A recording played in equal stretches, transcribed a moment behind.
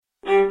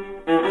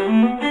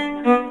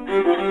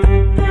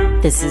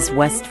This is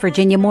West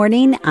Virginia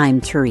Morning.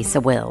 I'm Teresa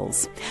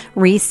Wills.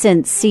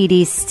 Recent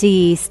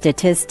CDC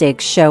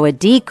statistics show a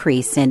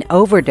decrease in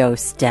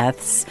overdose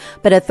deaths,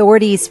 but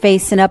authorities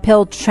face an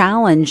uphill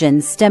challenge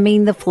in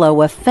stemming the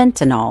flow of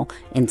fentanyl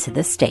into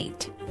the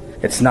state.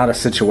 It's not a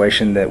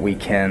situation that we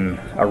can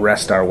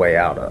arrest our way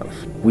out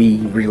of.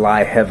 We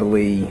rely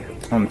heavily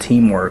on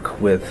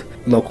teamwork with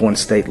local and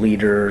state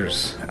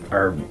leaders,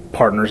 our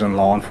partners in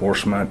law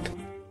enforcement.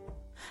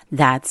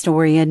 That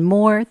story and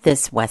more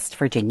this West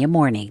Virginia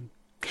Morning.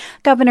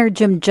 Governor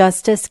Jim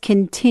Justice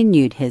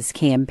continued his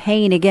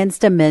campaign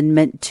against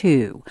Amendment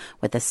 2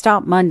 with a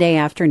stop Monday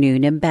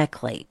afternoon in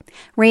Beckley.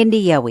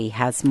 Randy Yowie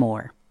has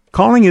more.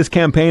 Calling his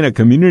campaign a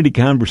community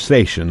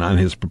conversation on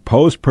his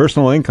proposed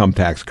personal income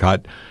tax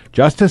cut,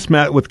 Justice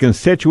met with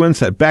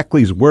constituents at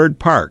Beckley's Word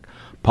Park,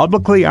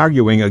 publicly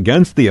arguing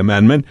against the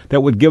amendment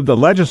that would give the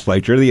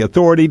legislature the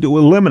authority to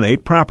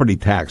eliminate property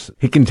tax.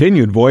 He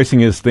continued voicing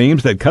his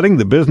themes that cutting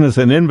the business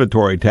and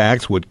inventory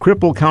tax would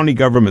cripple county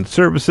government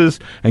services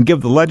and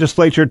give the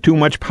legislature too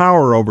much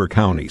power over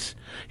counties.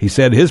 He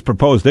said his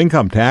proposed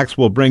income tax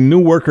will bring new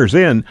workers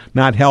in,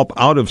 not help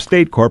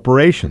out-of-state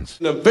corporations.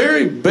 The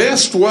very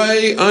best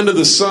way under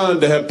the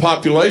sun to have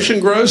population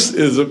growth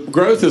is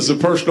the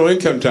personal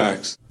income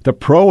tax. The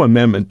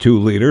pro-Amendment 2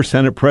 leader,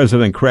 Senate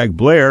President Craig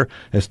Blair,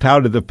 has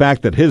touted the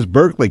fact that his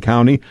Berkeley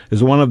County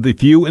is one of the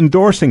few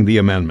endorsing the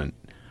amendment.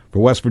 For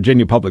West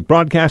Virginia Public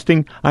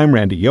Broadcasting, I'm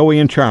Randy Yowie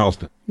in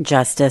Charleston.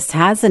 Justice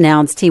has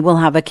announced he will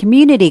have a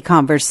community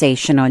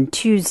conversation on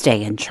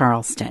Tuesday in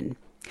Charleston.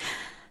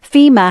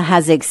 FEMA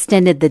has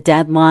extended the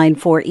deadline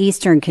for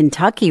Eastern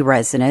Kentucky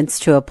residents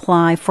to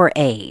apply for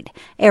aid.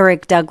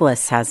 Eric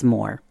Douglas has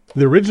more.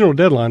 The original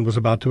deadline was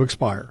about to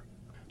expire,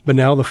 but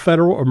now the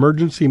Federal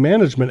Emergency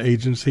Management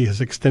Agency has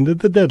extended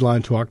the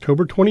deadline to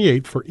October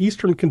 28th for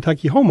Eastern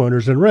Kentucky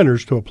homeowners and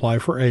renters to apply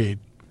for aid.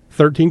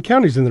 13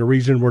 counties in the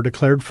region were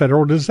declared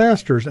federal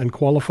disasters and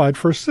qualified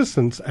for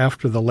assistance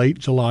after the late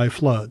July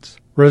floods.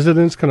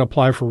 Residents can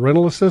apply for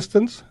rental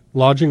assistance,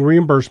 lodging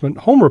reimbursement,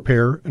 home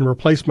repair, and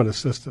replacement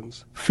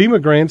assistance.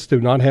 FEMA grants do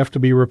not have to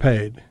be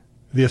repaid.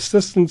 The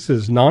assistance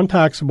is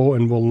non-taxable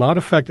and will not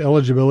affect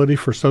eligibility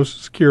for Social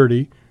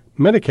Security,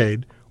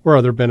 Medicaid, or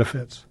other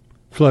benefits.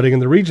 Flooding in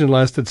the region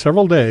lasted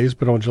several days,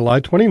 but on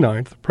July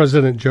 29th,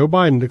 President Joe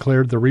Biden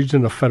declared the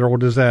region a federal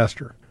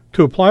disaster.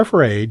 To apply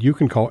for aid, you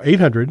can call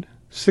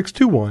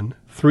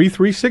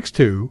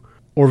 800-621-3362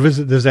 or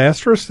visit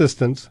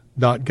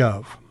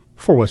disasterassistance.gov.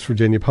 For West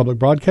Virginia Public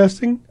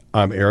Broadcasting,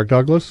 I'm Eric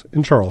Douglas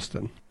in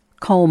Charleston.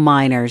 Coal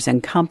miners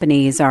and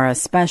companies are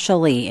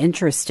especially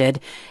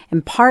interested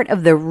in part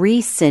of the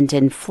recent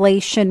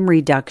Inflation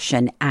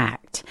Reduction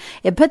Act.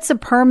 It puts a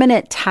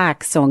permanent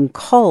tax on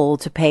coal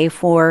to pay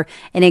for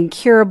an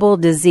incurable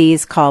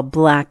disease called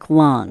black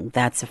lung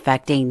that's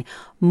affecting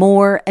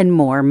more and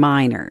more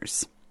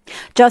miners.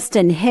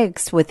 Justin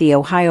Hicks with the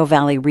Ohio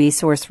Valley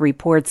Resource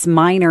reports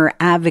miner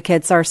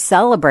advocates are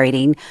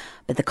celebrating,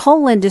 but the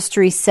coal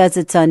industry says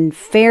it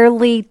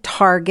unfairly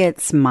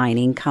targets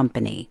mining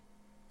company.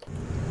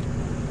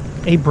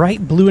 A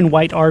bright blue and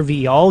white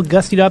RV, all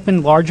gussied up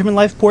in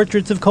larger-than-life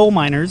portraits of coal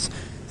miners,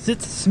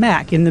 sits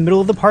smack in the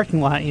middle of the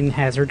parking lot in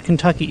Hazard,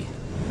 Kentucky.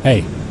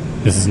 Hey,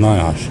 this is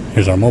NIOSH.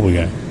 Here's our mobile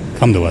unit.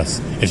 Come to us.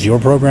 It's your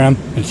program.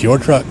 It's your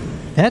truck.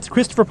 That's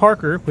Christopher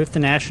Parker with the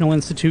National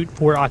Institute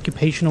for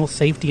Occupational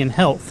Safety and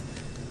Health.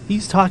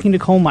 He's talking to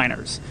coal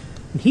miners,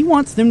 and he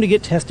wants them to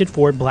get tested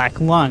for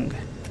black lung.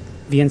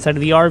 The inside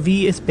of the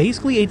RV is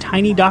basically a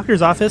tiny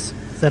doctor's office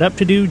set up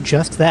to do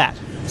just that.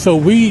 So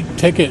we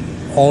take it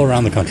all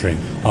around the country.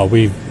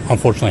 We've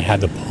unfortunately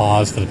had to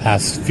pause for the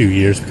past few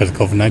years because of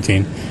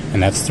COVID-19,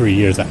 and that's 3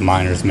 years that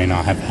miners may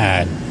not have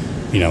had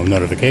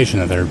notification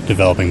that they're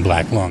developing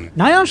black lung.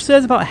 NIOSH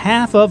says about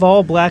half of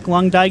all black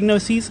lung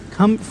diagnoses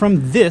come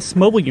from this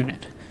mobile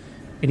unit,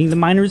 meaning the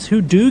miners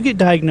who do get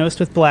diagnosed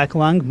with black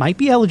lung might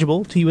be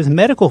eligible to use a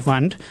medical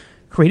fund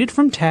created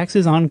from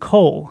taxes on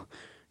coal.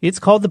 It's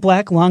called the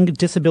Black Lung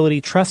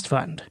Disability Trust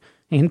Fund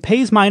and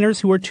pays miners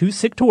who are too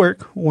sick to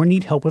work or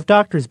need help with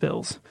doctor's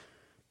bills.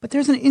 But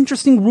there's an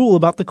interesting rule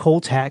about the coal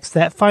tax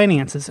that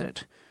finances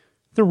it.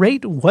 The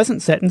rate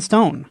wasn't set in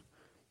stone.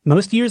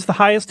 Most years, the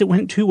highest it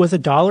went to was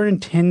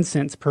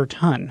 $1.10 per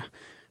ton.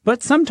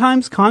 But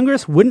sometimes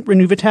Congress wouldn't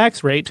renew the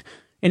tax rate,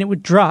 and it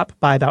would drop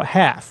by about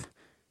half.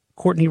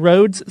 Courtney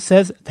Rhodes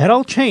says that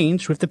all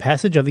changed with the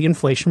passage of the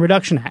Inflation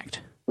Reduction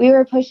Act. We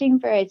were pushing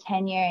for a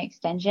 10-year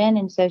extension,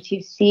 and so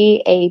to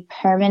see a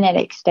permanent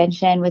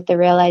extension with the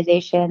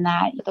realization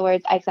that the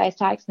words excise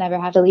tax never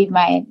have to leave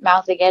my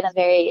mouth again is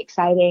very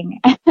exciting.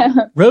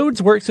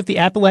 Rhodes works with the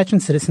Appalachian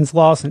Citizens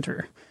Law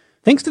Center.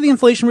 Thanks to the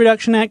Inflation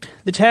Reduction Act,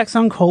 the tax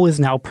on coal is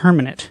now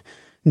permanent.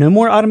 No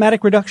more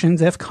automatic reductions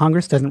if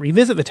Congress doesn't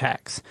revisit the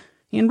tax.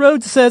 And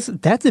Rhodes says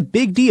that's a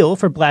big deal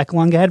for black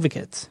lung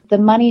advocates. The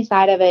money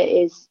side of it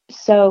is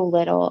so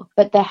little,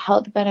 but the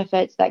health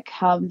benefits that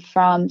come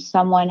from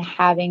someone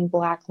having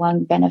black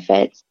lung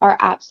benefits are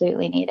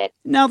absolutely needed.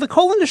 Now, the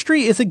coal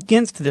industry is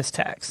against this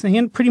tax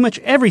and pretty much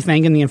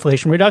everything in the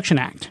Inflation Reduction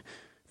Act.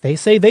 They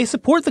say they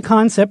support the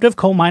concept of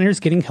coal miners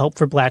getting help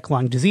for black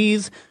lung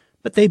disease,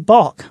 but they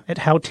balk at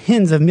how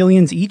tens of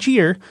millions each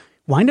year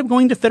wind up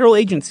going to federal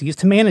agencies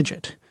to manage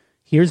it.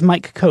 Here's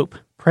Mike Cope,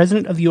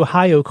 president of the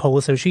Ohio Coal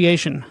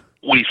Association.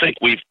 We think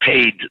we've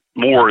paid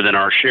more than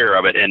our share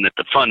of it, and that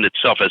the fund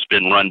itself has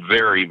been run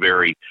very,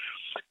 very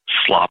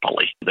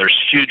sloppily. There's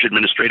huge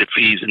administrative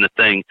fees in the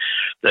thing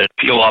that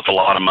peel off a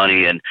lot of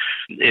money, and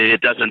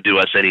it doesn't do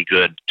us any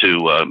good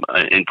to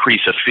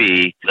increase a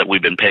fee that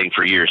we've been paying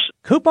for years.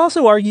 Cope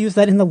also argues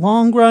that in the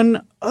long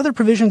run, other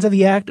provisions of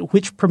the Act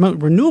which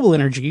promote renewable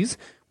energies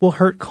will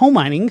hurt coal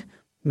mining,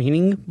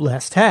 meaning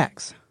less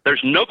tax.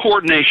 There's no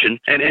coordination,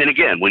 and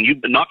again, when you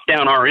knock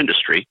down our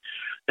industry,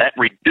 that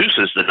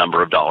reduces the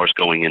number of dollars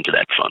going into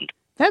that fund.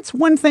 That's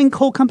one thing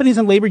coal companies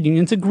and labor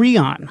unions agree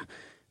on.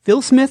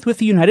 Phil Smith with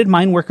the United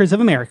Mine Workers of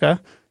America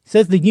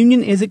says the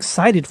union is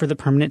excited for the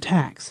permanent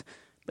tax,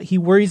 but he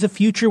worries a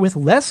future with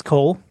less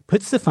coal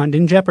puts the fund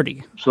in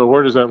jeopardy. So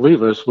where does that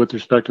leave us with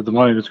respect to the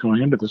money that's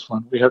going into this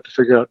fund? We have to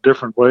figure out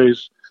different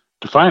ways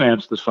to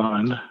finance this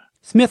fund.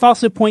 Smith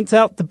also points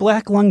out the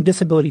Black Lung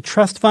Disability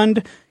Trust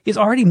Fund is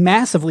already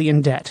massively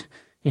in debt,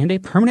 and a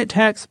permanent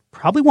tax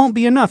probably won't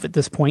be enough at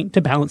this point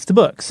to balance the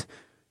books.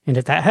 And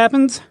if that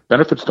happens,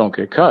 benefits don't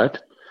get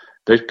cut.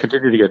 They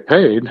continue to get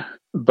paid,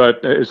 but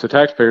it's the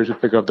taxpayers who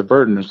pick up the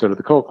burden instead of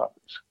the coal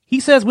companies. He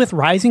says with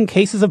rising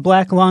cases of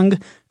black lung,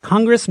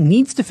 Congress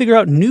needs to figure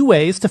out new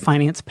ways to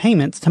finance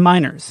payments to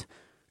miners.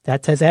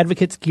 That's as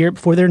advocates gear up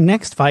for their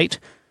next fight,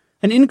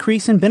 an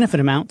increase in benefit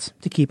amounts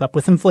to keep up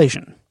with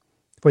inflation.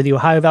 For the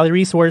Ohio Valley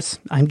Resource,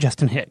 I'm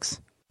Justin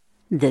Hicks.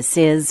 This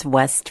is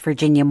West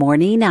Virginia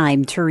Morning.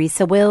 I'm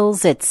Teresa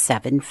Wills at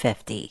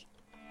 7:50.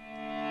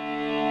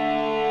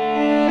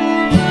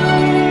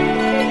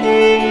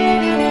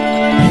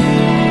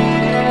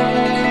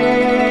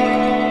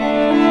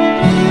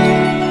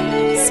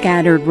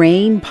 Scattered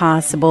rain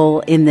possible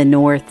in the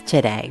north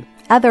today.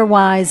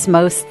 Otherwise,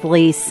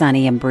 mostly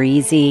sunny and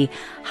breezy.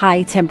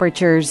 High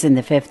temperatures in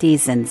the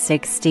 50s and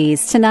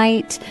 60s.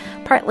 Tonight,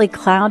 partly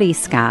cloudy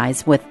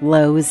skies with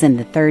lows in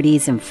the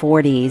 30s and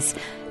 40s.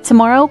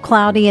 Tomorrow,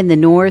 cloudy in the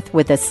north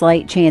with a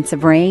slight chance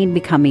of rain,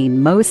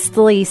 becoming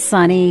mostly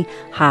sunny.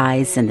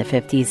 Highs in the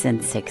 50s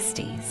and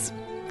 60s.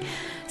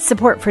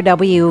 Support for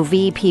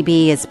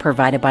WVPB is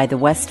provided by the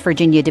West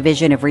Virginia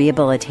Division of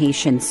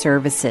Rehabilitation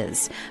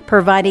Services,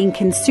 providing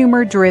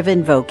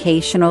consumer-driven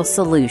vocational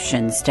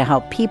solutions to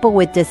help people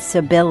with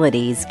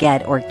disabilities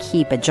get or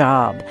keep a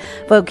job.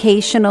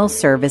 Vocational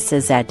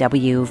services at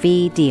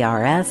wvdrs.org.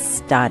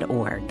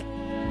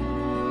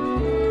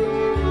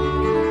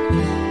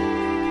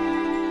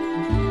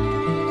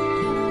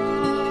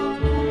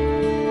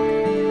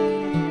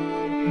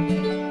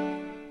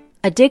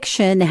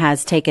 Addiction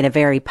has taken a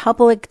very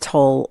public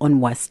toll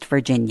on West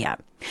Virginia.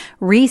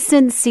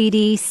 Recent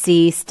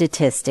CDC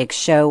statistics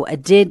show a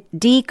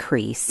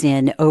decrease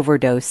in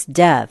overdose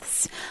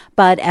deaths.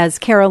 But as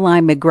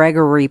Caroline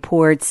McGregor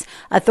reports,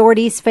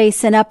 authorities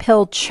face an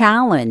uphill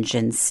challenge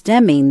in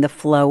stemming the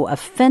flow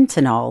of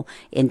fentanyl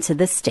into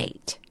the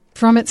state.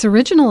 From its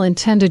original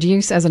intended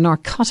use as a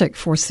narcotic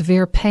for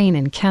severe pain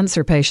in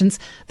cancer patients,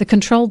 the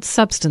controlled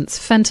substance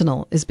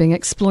fentanyl is being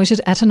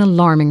exploited at an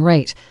alarming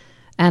rate.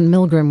 Ann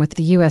Milgram with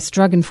the U.S.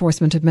 Drug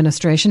Enforcement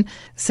Administration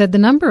said the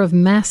number of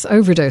mass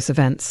overdose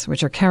events,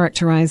 which are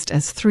characterized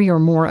as 3 or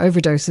more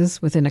overdoses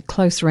within a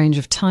close range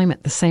of time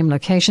at the same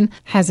location,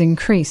 has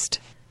increased.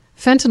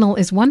 Fentanyl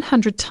is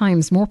 100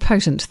 times more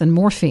potent than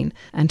morphine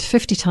and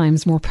 50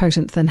 times more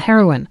potent than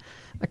heroin.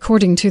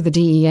 According to the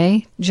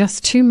DEA,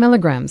 just 2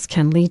 milligrams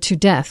can lead to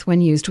death when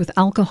used with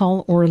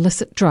alcohol or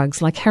illicit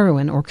drugs like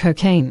heroin or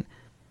cocaine.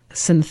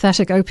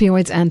 Synthetic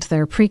opioids and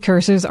their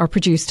precursors are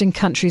produced in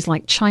countries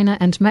like China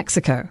and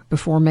Mexico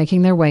before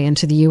making their way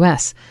into the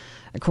U.S.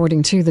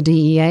 According to the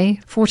DEA,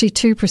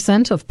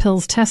 42% of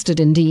pills tested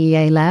in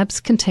DEA labs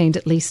contained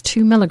at least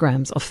 2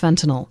 milligrams of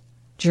fentanyl.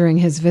 During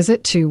his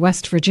visit to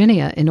West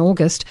Virginia in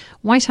August,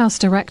 White House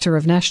Director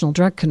of National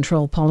Drug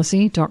Control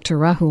Policy, Dr.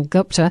 Rahul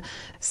Gupta,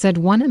 said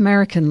 1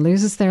 American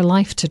loses their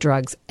life to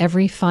drugs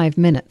every 5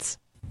 minutes.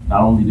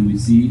 Not only do we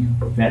see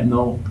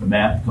fentanyl,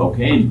 meth,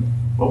 cocaine,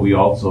 but we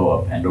also,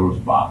 a Pandora's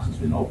box has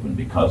been opened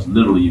because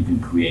literally you can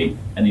create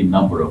any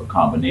number of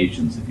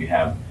combinations if you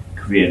have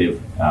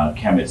creative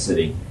chemists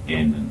sitting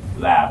in the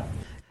lab.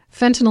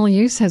 Fentanyl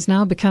use has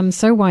now become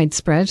so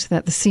widespread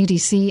that the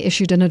CDC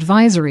issued an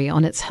advisory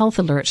on its Health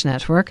Alert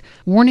network,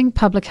 warning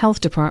public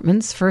health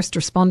departments, first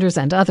responders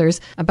and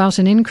others about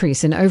an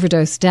increase in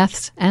overdose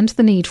deaths and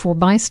the need for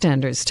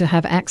bystanders to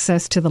have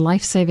access to the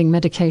life-saving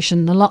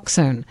medication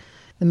naloxone.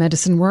 The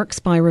medicine works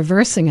by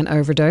reversing an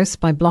overdose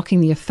by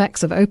blocking the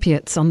effects of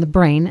opiates on the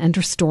brain and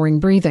restoring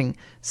breathing.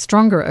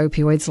 Stronger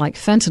opioids like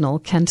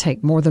fentanyl can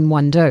take more than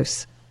 1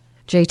 dose.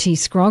 J.T.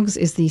 Scroggs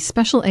is the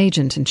special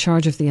agent in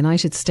charge of the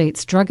United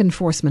States Drug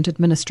Enforcement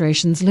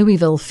Administration's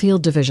Louisville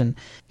Field Division.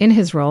 In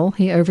his role,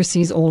 he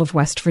oversees all of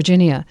West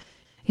Virginia.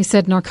 He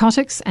said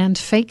narcotics and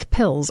fake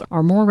pills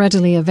are more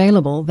readily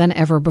available than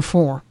ever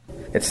before.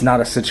 It's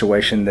not a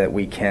situation that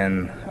we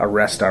can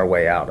arrest our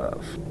way out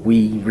of.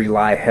 We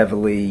rely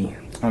heavily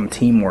on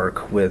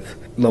teamwork with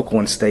local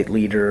and state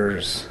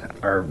leaders,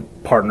 are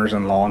partners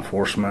in law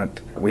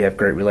enforcement. We have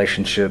great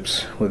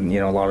relationships with,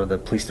 a lot of the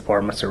police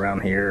departments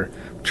around here,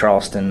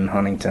 Charleston,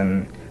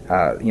 Huntington,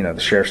 the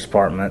sheriff's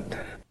department.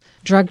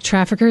 Drug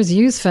traffickers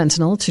use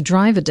fentanyl to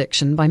drive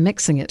addiction by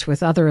mixing it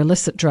with other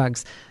illicit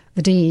drugs.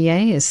 The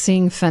DEA is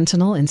seeing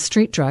fentanyl in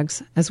street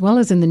drugs as well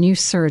as in the new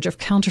surge of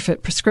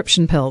counterfeit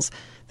prescription pills.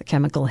 The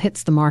chemical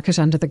hits the market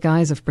under the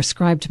guise of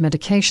prescribed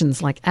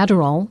medications like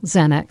Adderall,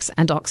 Xanax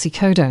and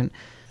oxycodone.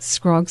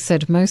 Scroggs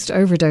said most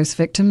overdose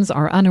victims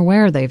are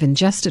unaware they've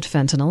ingested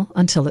fentanyl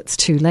until it's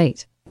too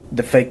late.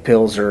 The fake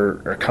pills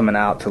are coming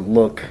out to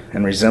look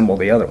and resemble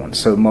the other ones.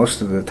 So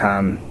most of the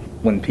time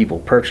when people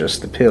purchase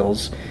the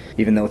pills,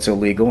 even though it's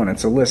illegal and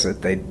it's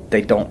illicit,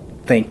 they don't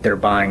think they're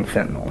buying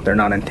fentanyl. They're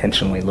not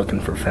intentionally looking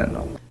for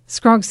fentanyl.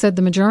 Scroggs said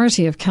the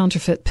majority of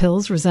counterfeit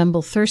pills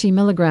resemble 30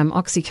 milligram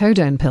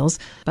oxycodone pills,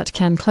 but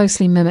can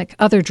closely mimic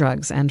other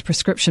drugs and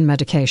prescription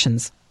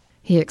medications.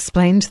 He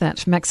explained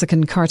that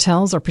Mexican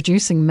cartels are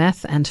producing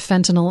meth and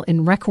fentanyl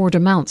in record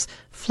amounts,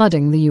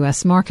 flooding the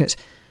U.S. market.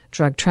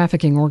 Drug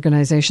trafficking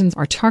organizations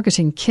are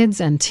targeting kids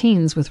and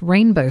teens with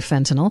rainbow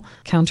fentanyl,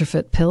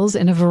 counterfeit pills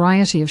in a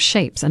variety of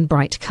shapes and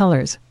bright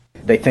colors.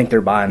 They think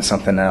they're buying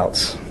something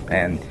else.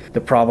 And the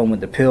problem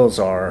with the pills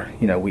are,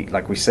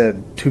 like we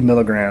said, 2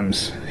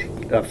 milligrams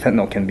of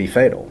fentanyl can be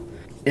fatal.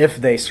 If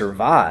they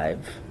survive,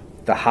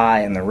 the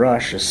high and the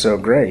rush is so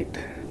great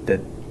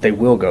that they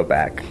will go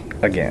back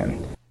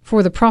again.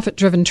 For the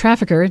profit-driven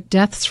trafficker,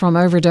 deaths from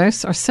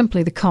overdose are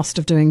simply the cost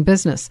of doing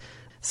business.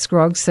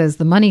 Scroggs says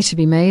the money to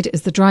be made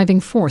is the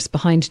driving force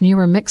behind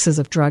newer mixes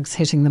of drugs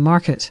hitting the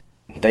market.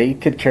 They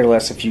could care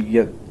less if you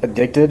get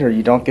addicted or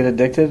you don't get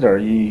addicted, or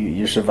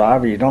you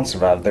survive or you don't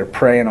survive. They're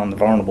preying on the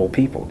vulnerable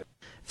people.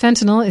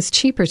 Fentanyl is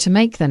cheaper to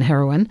make than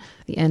heroin.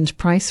 The end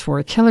price for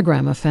a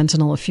kilogram of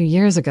fentanyl a few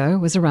years ago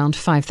was around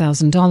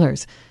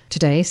 $5,000.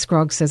 Today,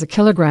 Scroggs says a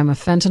kilogram of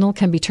fentanyl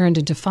can be turned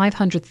into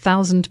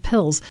 500,000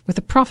 pills with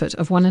a profit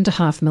of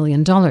 $1.5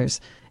 million.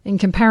 In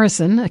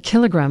comparison, a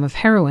kilogram of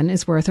heroin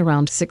is worth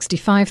around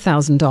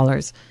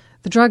 $65,000.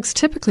 The drugs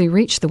typically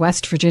reach the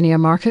West Virginia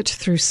market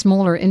through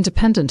smaller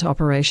independent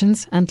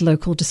operations and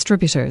local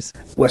distributors.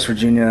 West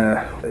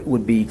Virginia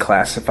would be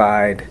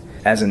classified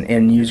as an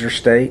end-user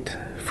state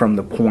from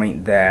the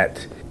point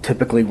that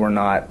typically we're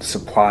not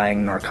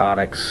supplying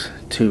narcotics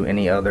to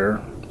any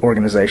other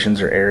organizations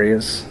or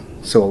areas.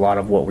 So a lot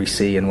of what we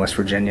see in West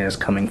Virginia is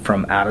coming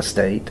from out of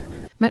state.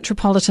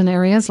 Metropolitan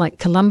areas like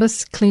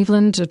Columbus,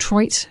 Cleveland,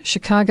 Detroit,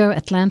 Chicago,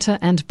 Atlanta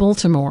and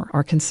Baltimore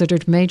are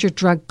considered major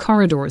drug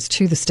corridors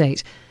to the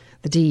state.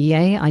 The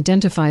DEA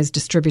identifies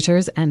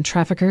distributors and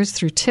traffickers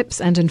through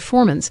tips and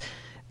informants.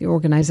 The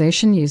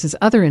organization uses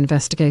other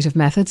investigative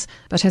methods,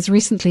 but has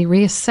recently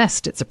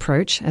reassessed its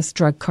approach as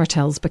drug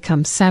cartels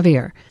become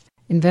savvier.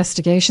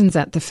 Investigations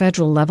at the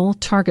federal level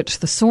target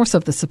the source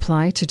of the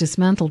supply to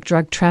dismantle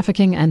drug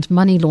trafficking and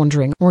money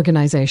laundering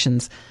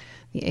organizations.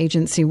 The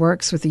agency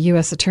works with the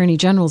U.S. Attorney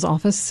General's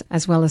office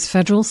as well as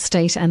federal,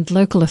 state and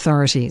local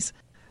authorities.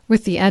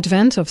 With the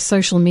advent of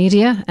social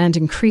media and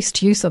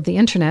increased use of the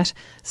internet,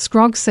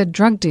 Scroggs said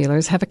drug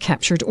dealers have a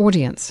captured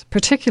audience,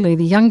 particularly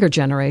the younger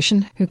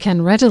generation who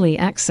can readily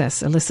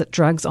access illicit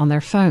drugs on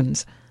their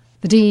phones.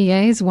 The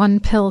DEA's One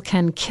Pill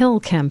Can Kill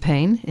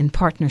campaign, in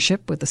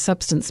partnership with the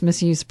substance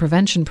misuse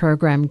prevention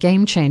program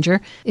Game Changer,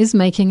 is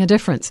making a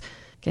difference.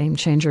 Game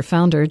Changer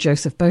founder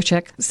Joseph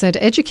Bocek said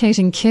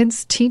educating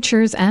kids,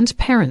 teachers and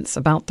parents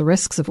about the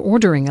risks of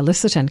ordering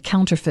illicit and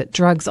counterfeit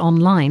drugs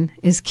online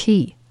is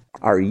key.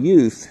 Our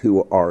youth,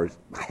 who are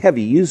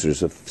heavy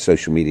users of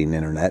social media and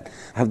internet,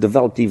 have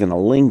developed even a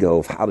lingo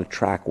of how to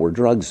track where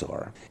drugs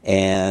are.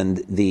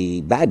 And the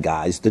bad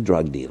guys, the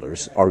drug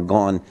dealers, are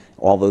gone,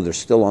 although they're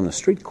still on the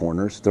street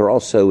corners, they're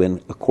also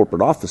in a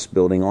corporate office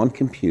building on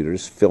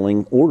computers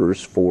filling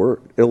orders for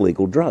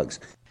illegal drugs.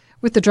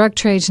 With the drug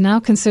trade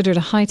now considered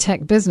a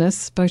high-tech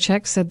business,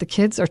 Bocek said the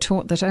kids are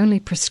taught that only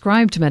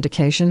prescribed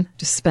medication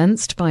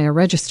dispensed by a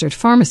registered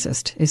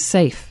pharmacist is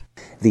safe.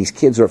 These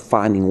kids are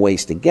finding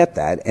ways to get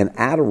that, and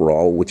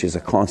Adderall, which is a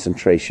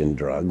concentration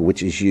drug,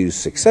 which is used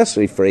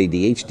successfully for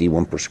ADHD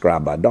when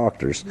prescribed by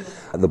doctors,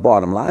 the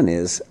bottom line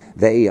is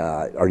they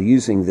are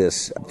using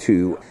this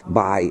to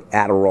buy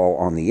Adderall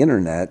on the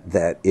internet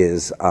that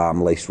is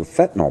laced with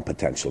fentanyl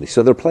potentially.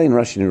 So they're playing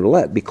Russian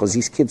roulette because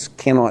these kids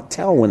cannot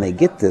tell when they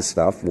get this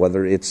stuff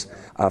whether it's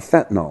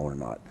fentanyl or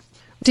not.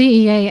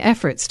 DEA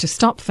efforts to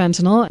stop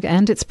fentanyl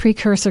and its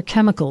precursor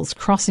chemicals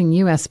crossing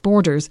U.S.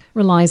 borders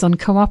relies on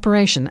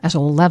cooperation at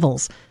all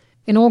levels.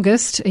 In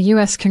August, a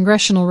U.S.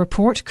 congressional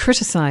report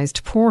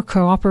criticized poor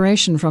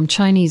cooperation from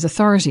Chinese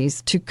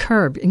authorities to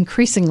curb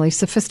increasingly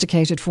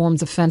sophisticated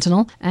forms of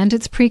fentanyl and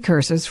its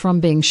precursors from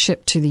being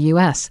shipped to the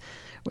U.S.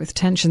 With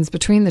tensions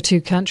between the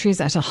two countries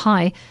at a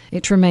high,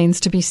 it remains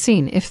to be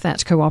seen if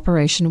that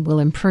cooperation will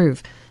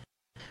improve.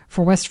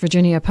 For West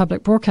Virginia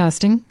Public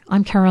Broadcasting,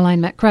 I'm Caroline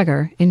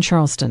McGregor in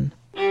Charleston.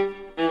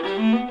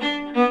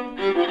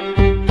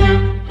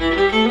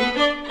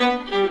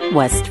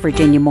 West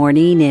Virginia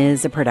Morning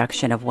is a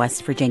production of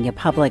West Virginia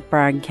Public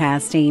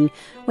Broadcasting,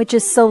 which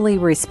is solely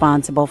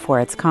responsible for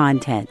its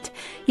content.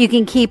 You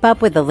can keep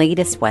up with the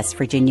latest West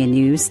Virginia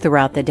news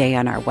throughout the day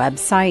on our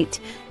website,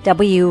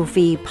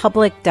 wvpublic.org.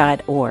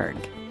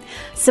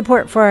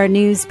 Support for our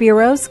news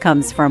bureaus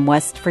comes from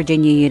West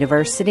Virginia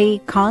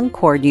University,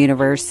 Concord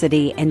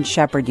University, and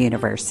Shepherd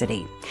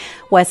University.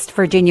 West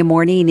Virginia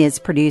Morning is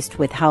produced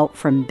with help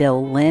from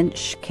Bill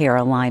Lynch,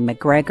 Caroline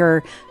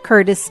McGregor,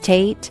 Curtis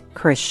Tate,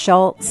 Chris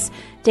Schultz,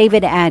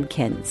 David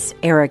Adkins,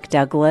 Eric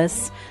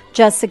Douglas,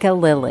 Jessica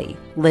Lilly,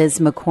 Liz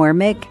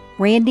McCormick,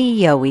 Randy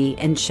Yohe,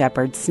 and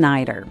Shepard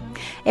Snyder.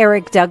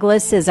 Eric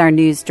Douglas is our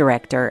news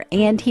director,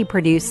 and he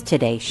produced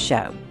today's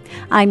show.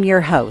 I'm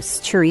your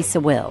host, Teresa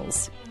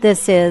Wills.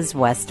 This is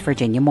West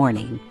Virginia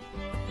Morning.